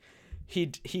 perfect. He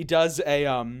does a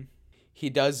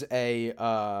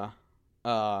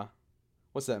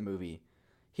what's that movie?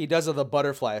 He does the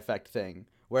butterfly effect thing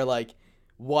where like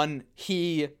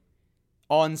he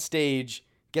on stage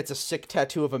gets a sick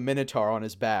tattoo of a minotaur on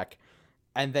his back,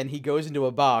 and then he goes into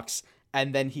a box,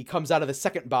 and then he comes out of the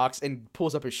second box and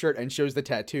pulls up his shirt and shows the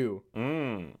tattoo.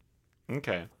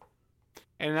 Okay.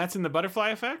 And that's in the butterfly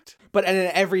effect? And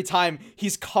then every time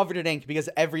he's covered in ink because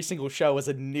every single show is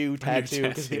a new tattoo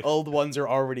because the old ones are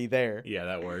already there. Yeah,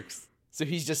 that works. So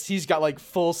he's got like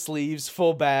full sleeves,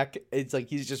 full back. It's like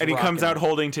he's just and he comes out it.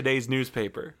 holding today's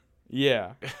newspaper.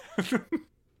 Yeah.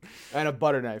 And a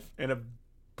butter knife.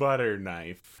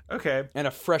 Okay. And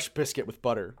a fresh biscuit with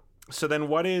butter. So then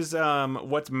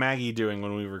what's Maggie doing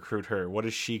when we recruit her? What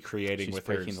is she creating with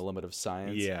her? She's breaking the limit of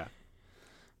science. Yeah.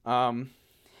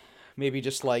 Maybe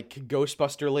just like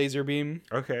Ghostbuster laser beam.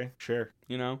 Okay, sure.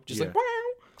 You know, just like wow.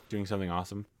 Doing something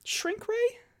awesome. Shrink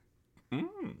ray?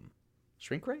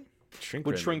 Shrink ray? Would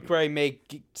ray Shrink Ray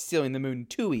make stealing the moon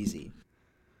too easy?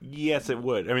 Yes, it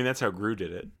would. I mean, that's how Gru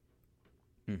did it.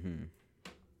 Mm-hmm.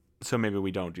 So maybe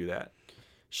we don't do that.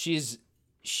 She's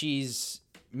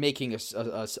making a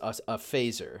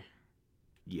phaser.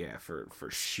 Yeah, for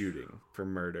shooting, for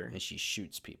murder. And she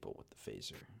shoots people with the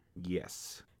phaser.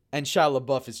 Yes. And Shia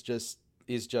LaBeouf is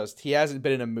just he hasn't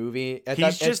been in a movie.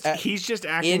 He's just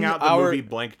acting out the movie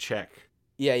Blank Check.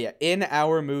 Yeah. In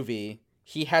our movie,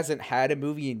 he hasn't had a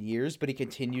movie in years, but he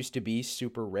continues to be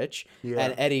super rich. Yeah.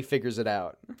 And Eddie figures it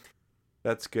out.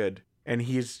 That's good. And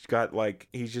he's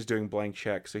just doing Blank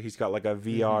Check, so he's got like a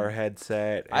VR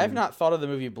headset. I have not thought of the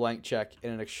movie Blank Check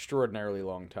in an extraordinarily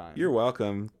long time. You're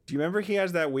welcome. Do you remember he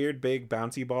has that weird big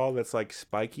bouncy ball that's like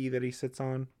spiky that he sits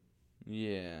on?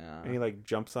 Yeah. And he like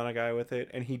jumps on a guy with it,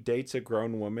 and he dates a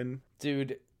grown woman.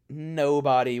 Dude,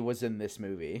 nobody was in this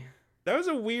movie. That was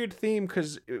a weird theme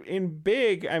because in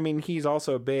Big, I mean, he's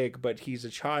also big, but he's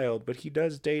a child, but he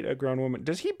does date a grown woman.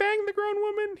 Does he bang the grown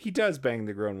woman? He does bang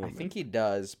the grown woman. I think he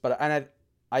does, but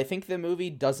I think the movie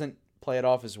doesn't play it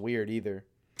off as weird either.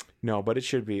 No, but it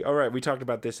should be. All right, we talked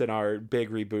about this in our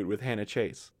big reboot with Hannah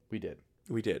Chase. We did.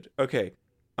 Okay.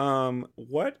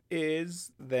 What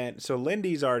is then? So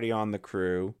Lindy's already on the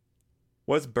crew.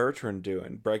 What's Bertrand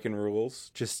doing? Breaking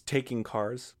rules? Just taking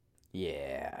cars?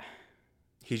 Yeah.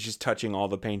 He's just touching all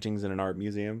the paintings in an art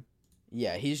museum?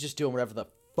 Yeah, he's just doing whatever the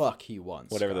fuck he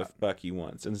wants. The fuck he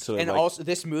wants. And so also,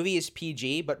 this movie is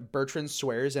PG, but Bertrand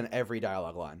swears in every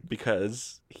dialogue line.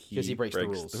 Because he breaks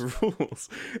the rules.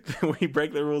 We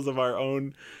break the rules of our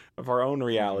own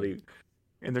reality.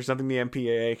 And there's nothing the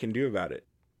MPAA can do about it.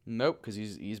 Nope, because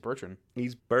he's Bertrand.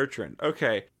 He's Bertrand.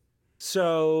 Okay.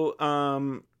 So,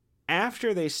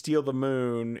 after they steal the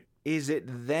moon, is it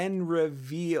then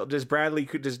revealed? Does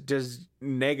Nega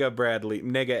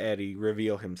Eddie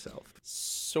reveal himself?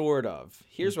 Sort of.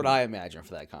 Here's what I imagine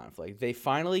for that conflict. They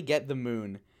finally get the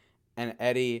moon, and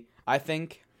Eddie, I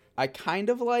kind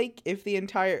of like if the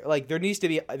entire there needs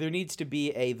to be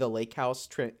a the lake house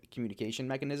communication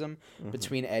mechanism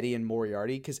between Eddie and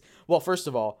Moriarty because first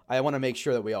of all I want to make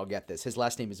sure that we all get this. His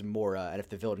last name is Mora, and if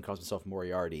the villain calls himself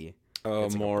Moriarty, Oh,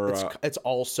 It's like more. it's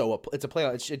also it's a play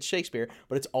on it's Shakespeare,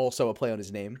 but it's also a play on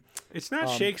his name. It's not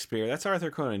Shakespeare. That's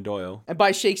Arthur Conan Doyle. And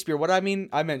by Shakespeare, what I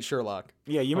meant Sherlock.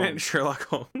 Yeah, you meant Sherlock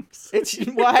Holmes. It's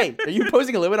why are you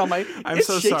posing a limit on my? I'm it's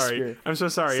so Shakespeare. sorry. I'm so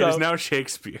sorry. So- it is now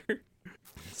Shakespeare.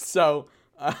 So,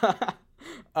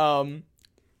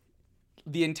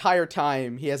 the entire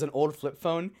time he has an old flip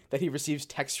phone that he receives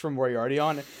texts from Moriarty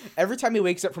on. Every time he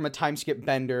wakes up from a time skip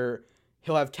bender,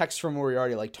 he'll have texts from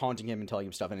Moriarty like taunting him and telling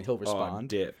him stuff, and he'll Oh, respond.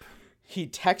 dip. He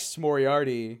texts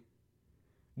Moriarty,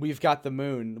 "We've got the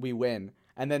moon, we win,"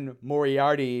 and then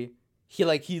Moriarty,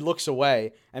 he looks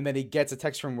away, and then he gets a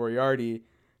text from Moriarty.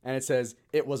 And it says,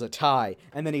 "It was a tie."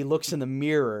 And then he looks in the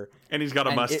mirror. And he's got a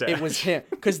and mustache. It was him.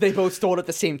 Because they both stole it at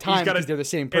the same time because they're the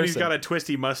same person. And he's got a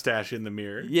twisty mustache in the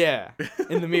mirror. Yeah.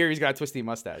 In the mirror, he's got a twisty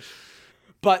mustache.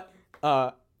 But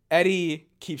Eddie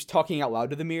keeps talking out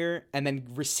loud to the mirror and then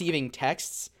receiving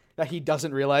texts that he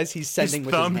doesn't realize he's sending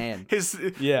with his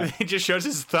hand. Yeah. It just shows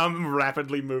his thumb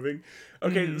rapidly moving.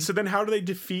 Okay, so then how do they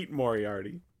defeat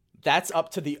Moriarty? That's up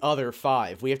to the other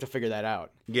 5. We have to figure that out.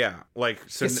 Yeah, like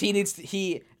so.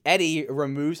 Because Eddie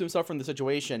removes himself from the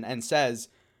situation and says,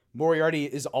 "Moriarty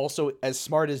is also as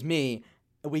smart as me.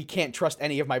 We can't trust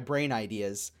any of my brain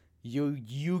ideas.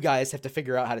 You guys have to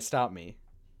figure out how to stop me."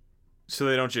 So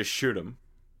they don't just shoot him.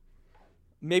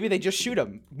 Maybe they just shoot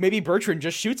him. Maybe Bertrand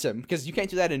just shoots him because you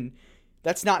can't do that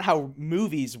that's not how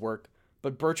movies work.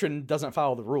 But Bertrand doesn't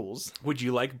follow the rules. Would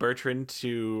you like Bertrand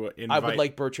to invite? I would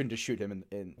like Bertrand to shoot him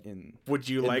in Would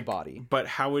you in like the body? But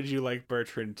how would you like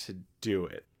Bertrand to do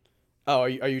it? Oh, are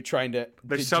you trying to?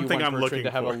 There's do something you want I'm Bertrand looking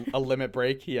to have for. a limit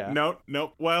break. Yeah. No.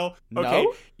 Well, okay.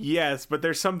 No? Yes, but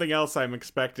there's something else I'm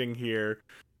expecting here.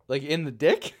 Like in the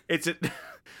dick? It's a,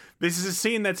 this is a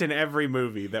scene that's in every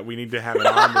movie that we need to have in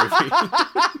our movie.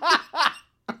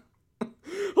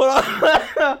 Hold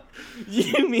on.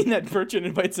 You mean that Bertrand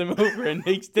invites him over and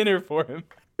makes dinner for him?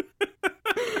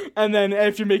 And then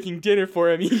after making dinner for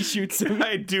him, he shoots him.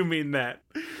 I do mean that.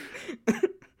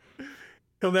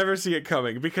 He'll never see it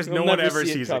coming because He'll no one never ever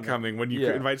see it sees it coming when you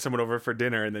Yeah. invite someone over for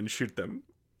dinner and then shoot them.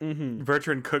 Mm-hmm.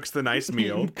 Bertrand cooks the nice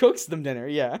meal Cooks them dinner,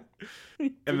 yeah.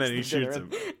 and then he shoots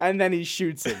him. And then he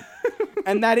shoots him.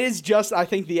 And that is just, I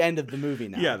think, the end of the movie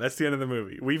now. Yeah, that's the end of the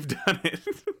movie. We've done it.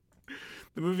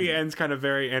 The movie ends kind of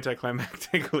very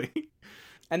anticlimactically.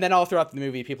 And then all throughout the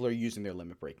movie, people are using their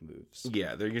limit break moves.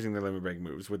 Yeah, they're using their limit break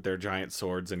moves with their giant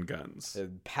swords and guns.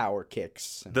 Power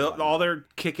kicks. And All their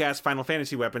kick-ass Final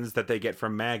Fantasy weapons that they get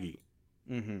from Maggie.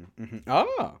 Mm-hmm, mm-hmm.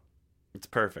 Oh. It's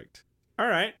perfect. All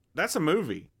right, that's a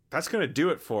movie. That's gonna do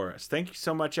it for us. Thank you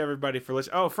so much, everybody, for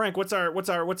listening. Oh, Frank, what's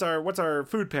our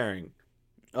food pairing?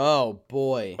 Oh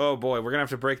boy. Oh boy, we're gonna have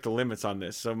to break the limits on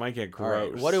this, so it might get All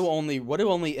gross. right. What do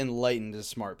only enlightened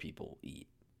smart people eat?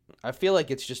 I feel like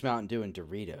it's just Mountain Dew and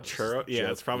Doritos. Churro? Yeah,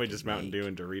 Joke it's probably we just can Mountain make. Dew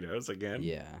and Doritos again.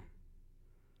 Yeah.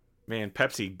 Man,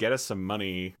 Pepsi, get us some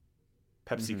money.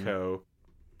 PepsiCo,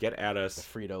 get at The us.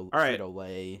 Frito right.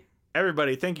 Frito-Lay.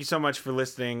 Everybody, thank you so much for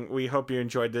listening. We hope you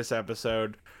enjoyed this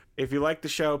episode. If you like the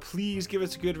show, please give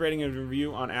us a good rating and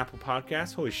review on Apple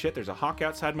Podcasts. Holy shit, there's a hawk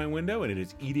outside my window and it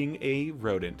is eating a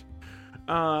rodent.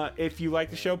 If you like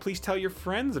the show, please tell your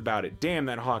friends about it. Damn,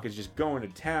 that hawk is just going to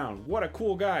town. What a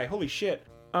cool guy. Holy shit.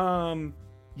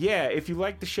 Yeah, if you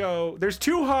like the show, there's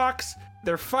 2 hawks.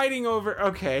 They're fighting over.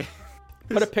 Okay.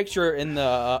 Put a picture in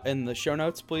the show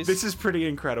notes, please. This is pretty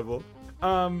incredible.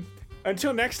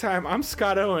 Until next time, I'm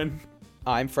Scott Owen.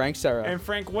 I'm Frank Serra. And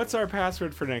Frank, what's our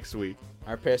password for next week?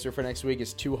 Our password for next week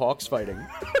is 2 hawks fighting.